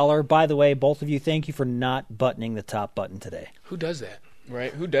Blaine Fowler. By the way, both of you, thank you for not buttoning the top button today. Who does that?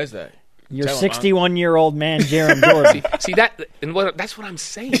 Right? Who does that? Your 61-year-old man, Jarom Jordan. See that? And that's what I'm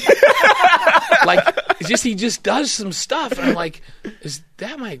saying. He just does some stuff, and I'm like, is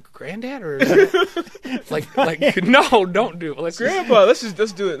that my granddad, or is that, no, don't do it. Grandpa, let's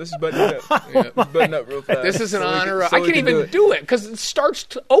do it. Let's just button it up. Yeah, button up real fast. This is an honor. I can't even do it because it starts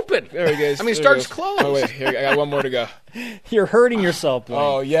to open. There it goes. I mean, it starts closed. Oh wait, here I got one more to go. You're hurting yourself, Blaine.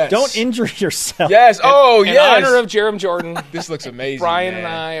 Oh yes. Don't injure yourself. Yes. In honor of Jarom Jordan. This looks amazing. Brian man.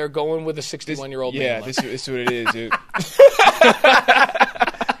 and I are going with a 61-year-old man. Yeah, this is what it is, dude.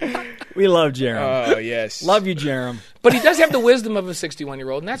 We love Jarom. Oh, yes. Love you, Jarom. But he does have the wisdom of a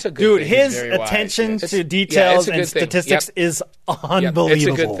 61-year-old, and that's a good thing. Dude, his attention to details and statistics is unbelievable. It's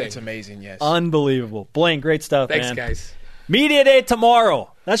a good thing. It's amazing, yes. Unbelievable. Blaine, great stuff, Thanks, man. guys. Media Day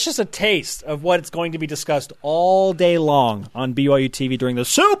tomorrow. That's just a taste of what it's going to be discussed all day long on BYU TV during the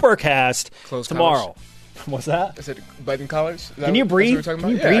Supercast tomorrow. Collars. What's that? Is it button collars? Can you breathe? Can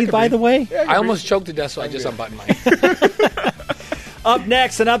you breathe, by the way? Yeah, I almost choked to death, so I just unbuttoned mine. Up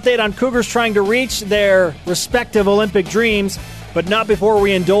next, an update on Cougars trying to reach their respective Olympic dreams, but not before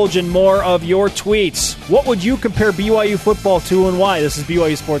we indulge in more of your tweets. What would you compare BYU football to, and why? This is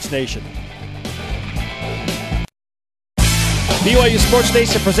BYU Sports Nation. BYU Sports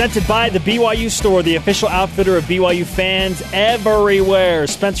Nation presented by the BYU Store, the official outfitter of BYU fans everywhere.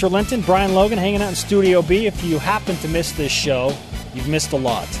 Spencer Linton, Brian Logan hanging out in Studio B. If you happen to miss this show, you've missed a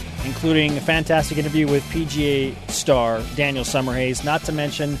lot, including a fantastic interview with PGA star Daniel Summerhays, not to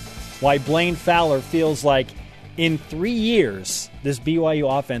mention why Blaine Fowler feels like in 3 years this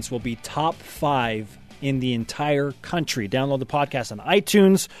BYU offense will be top 5 in the entire country. Download the podcast on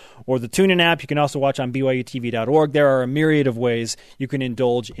iTunes or the TuneIn app. You can also watch on BYUtv.org. There are a myriad of ways you can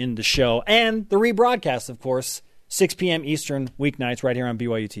indulge in the show. And the rebroadcast, of course, 6 p.m. Eastern weeknights right here on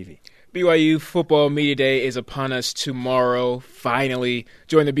BYU TV. BYU Football Media Day is upon us tomorrow. Finally,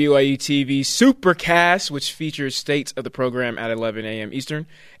 join the BYU TV Supercast, which features states of the program at 11 a.m. Eastern,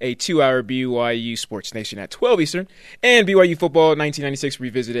 a 2-hour BYU Sports Nation at 12 Eastern, and BYU Football 1996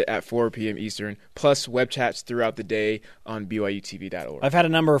 Revisited at 4 p.m. Eastern, plus web chats throughout the day on BYUtv.org. I've had a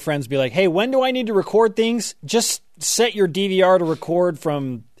number of friends be like, hey, when do I need to record things? Just set your DVR to record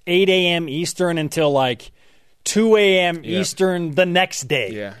from 8 a.m. Eastern until 2 a.m. Eastern the next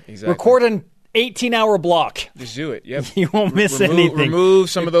day. Yeah, exactly. Record an 18-hour block. Just do it, yep. You won't miss anything. Remove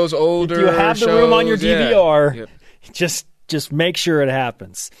some of those older shows. If you have the room on your DVR, just make sure it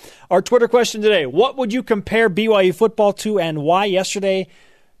happens. Our Twitter question today, what would you compare BYU football to and why? Yesterday,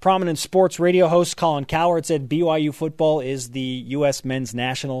 prominent sports radio host Colin Cowherd said BYU football is the U.S. men's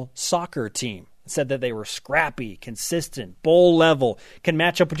national soccer team. Said that they were scrappy, consistent, bowl level, can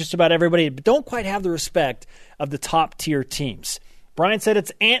match up with just about everybody, but don't quite have the respect of the top-tier teams. Brian said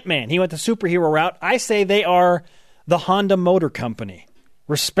it's Ant-Man. He went the superhero route. I say they are the Honda Motor Company.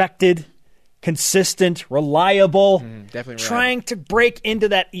 Respected, consistent, reliable, definitely trying to break into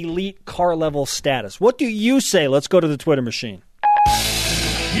that elite car-level status. What do you say? Let's go to the Twitter machine.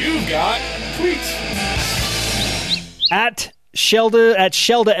 You got tweets. At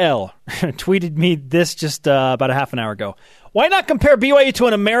Shelda L tweeted me this just about a half an hour ago. Why not compare BYU to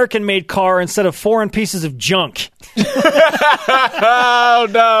an American-made car instead of foreign pieces of junk? Oh,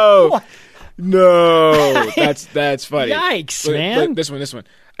 no. What? No. That's funny. Yikes, Look, man. Look, this one.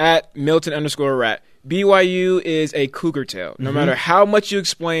 At Milton_Rat. BYU is a cougar tail. No matter how much you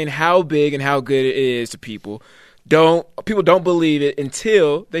explain how big and how good it is to people, people don't believe it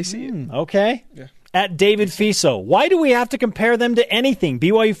until they see it. Okay. Yeah. At David Fiso, why do we have to compare them to anything?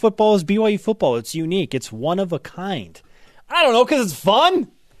 BYU football is BYU football. It's unique. It's one of a kind. I don't know, because it's fun.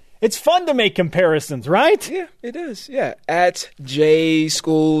 It's fun to make comparisons, right? Yeah, it is. Yeah. At J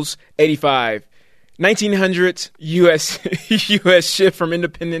Schools 85. 1900 U.S. shift from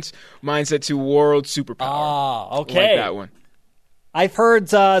independence mindset to world superpower. Ah, okay. I like that one. I've heard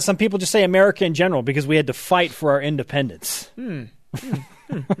some people just say America in general because we had to fight for our independence.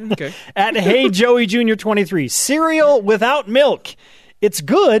 Okay. At Hey Joey Jr. 23, cereal without milk. It's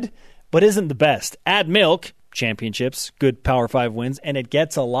good, but isn't the best. Add milk, championships, good Power 5 wins, and it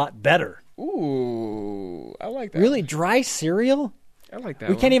gets a lot better. Ooh, I like that. Really? Dry cereal? I like that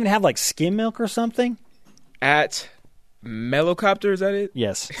We one. can't even have like skim milk or something? At Mellowcopter, is that it?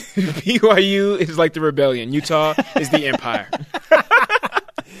 Yes. BYU is like the rebellion. Utah is the empire.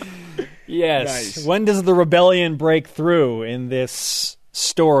 Yes. Nice. When does the rebellion break through in this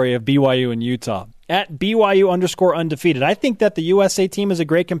story of BYU and Utah? At BYU_undefeated. I think that the USA team is a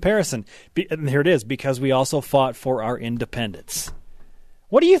great comparison. And here it is, because we also fought for our independence.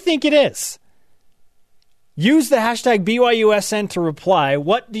 What do you think it is? Use the hashtag BYUSN to reply.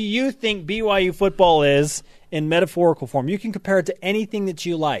 What do you think BYU football is in metaphorical form? You can compare it to anything that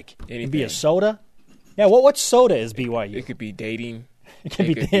you like. It could be a soda. Yeah, what soda is BYU? It could be dating. It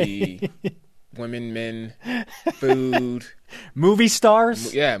could be women, men, food. Movie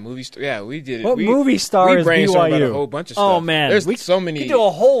stars? Yeah, yeah, we did it. What movie star is brainstormed BYU? about a whole bunch of stuff. Oh, man. There's we so many. We could do a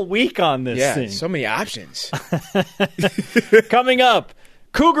whole week on this thing. So many options. Coming up,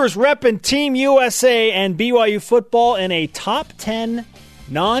 Cougars repping Team USA and BYU football in a top 10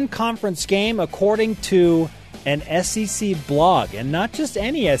 non-conference game according to an SEC blog. And not just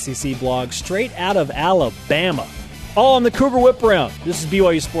any SEC blog, straight out of Alabama. All on the Cougar Whip Around. This is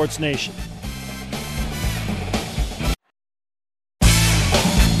BYU Sports Nation.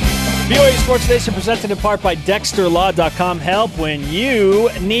 BYU Sports Nation presented in part by DexterLaw.com. Help when you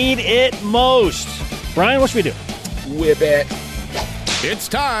need it most. Brian, what should we do? Whip it. It's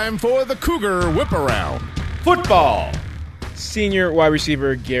time for the Cougar Whip Around. Football. Senior wide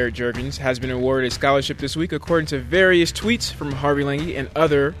receiver Garrett Juergens has been awarded a scholarship this week, according to various tweets from Harvey Lange and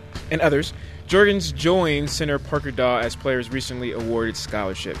others. Juergens joined center Parker Daw as players recently awarded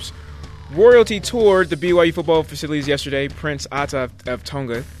scholarships. Royalty toured the BYU football facilities yesterday. Prince Atta of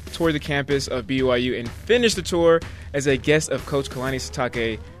Tonga toured the campus of BYU and finished the tour as a guest of Coach Kalani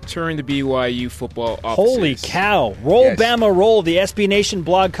Sitake touring the BYU football offices. Holy cow. Roll Yes. Bama Roll, the SB Nation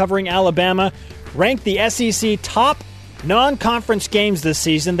blog covering Alabama, ranked the SEC top non-conference games this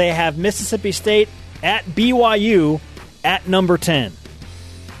season. They have Mississippi State at BYU at number 10.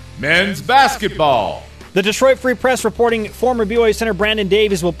 Men's basketball. The Detroit Free Press reporting former BYU center Brandon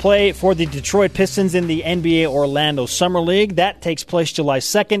Davies will play for the Detroit Pistons in the NBA Orlando Summer League. That takes place July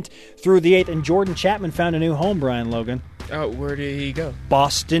 2nd through the 8th. And Jordan Chapman found a new home, Brian Logan. Oh, where did he go?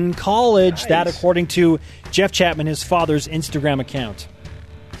 Boston College. Nice. That according to Jeff Chapman, his father's Instagram account.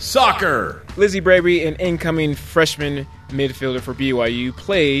 Soccer. Lizzie Braby, an incoming freshman midfielder for BYU,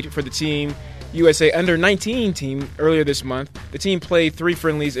 played for the Team USA Under-19 team earlier this month. The team played 3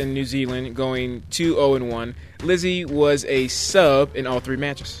 friendlies in New Zealand, going 2-0-1. Lizzie was a sub in all 3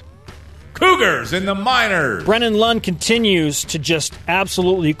 matches. Cougars in the minors. Brennan Lund continues to just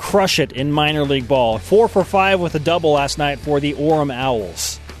absolutely crush it in minor league ball. 4 for 5 with a double last night for the Orem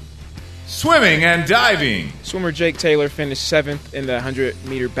Owls. Swimming and diving. Swimmer Jake Taylor finished 7th in the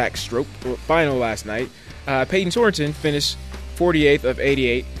 100-meter backstroke final last night. Peyton Torrington finished 48th of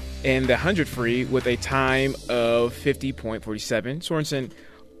 88 in the 100 free with a time of 50.47. Sorensen,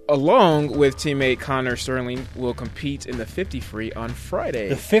 along with teammate Connor Sterling, will compete in the 50 free on Friday.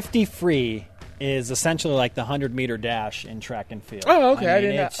 The 50 free is essentially like the 100-meter dash in track and field. Oh, okay. I mean,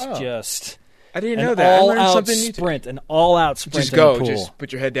 didn't it's know. Oh. just I didn't an know that. I learned all-out something new sprint, an all-out sprint Just in go. the pool. Just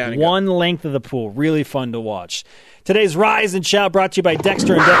put your head down and One length of the pool. Really fun to watch. Today's Rise and Shout brought to you by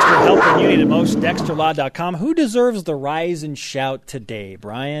Dexter and Dexter Help when you need it most. DexterLaw.com. Who deserves the Rise and Shout today,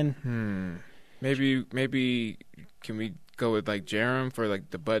 Brian? Maybe can we go with like Jarom for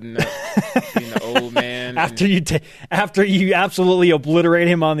like the button up, being the old man? After you absolutely obliterate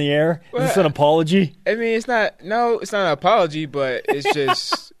him on the air? Is this an apology? I mean, it's not an apology, but it's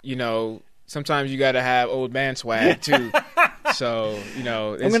just, sometimes you got to have old man swag too. So,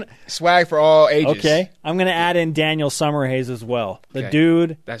 it's swag for all ages. Okay. I'm going to add in Daniel Summerhays as well. The Okay.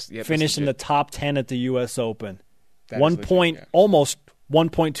 dude That's finished in the legit. top 10 at the U.S. Open. That is legit, yeah. Almost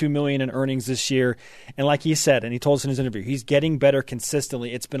 $1.2 million in earnings this year. And like he said, and he told us in his interview, he's getting better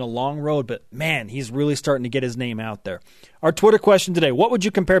consistently. It's been a long road, but man, he's really starting to get his name out there. Our Twitter question today, what would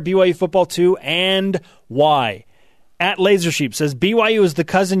you compare BYU football to and why? At Lasersheep says, BYU is the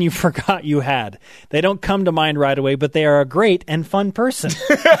cousin you forgot you had. They don't come to mind right away, but they are a great and fun person.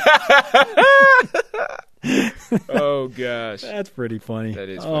 Oh, gosh. That's pretty funny. That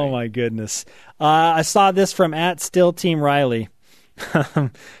is Oh, funny. my goodness. I saw this from @StillTeamRiley.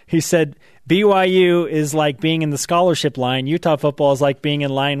 He said, BYU is like being in the scholarship line. Utah football is like being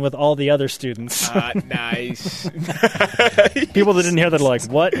in line with all the other students. Nice. People that didn't hear that are like,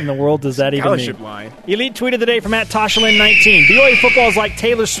 what in the world does that even Scholarship mean? line. Elite tweet of the day from @TashaLynn19. BYU football is like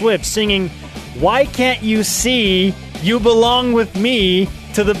Taylor Swift singing, "Why can't you see you belong with me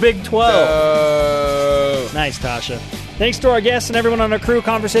to the Big 12? Nice, Tasha. Thanks to our guests and everyone on our crew.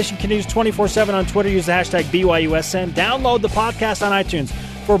 Conversation continues 24/7 on Twitter. Use the hashtag BYUSN. Download the podcast on iTunes.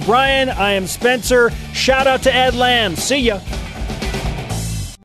 For Brian, I am Spencer. Shout out to Ed Lamb. See ya.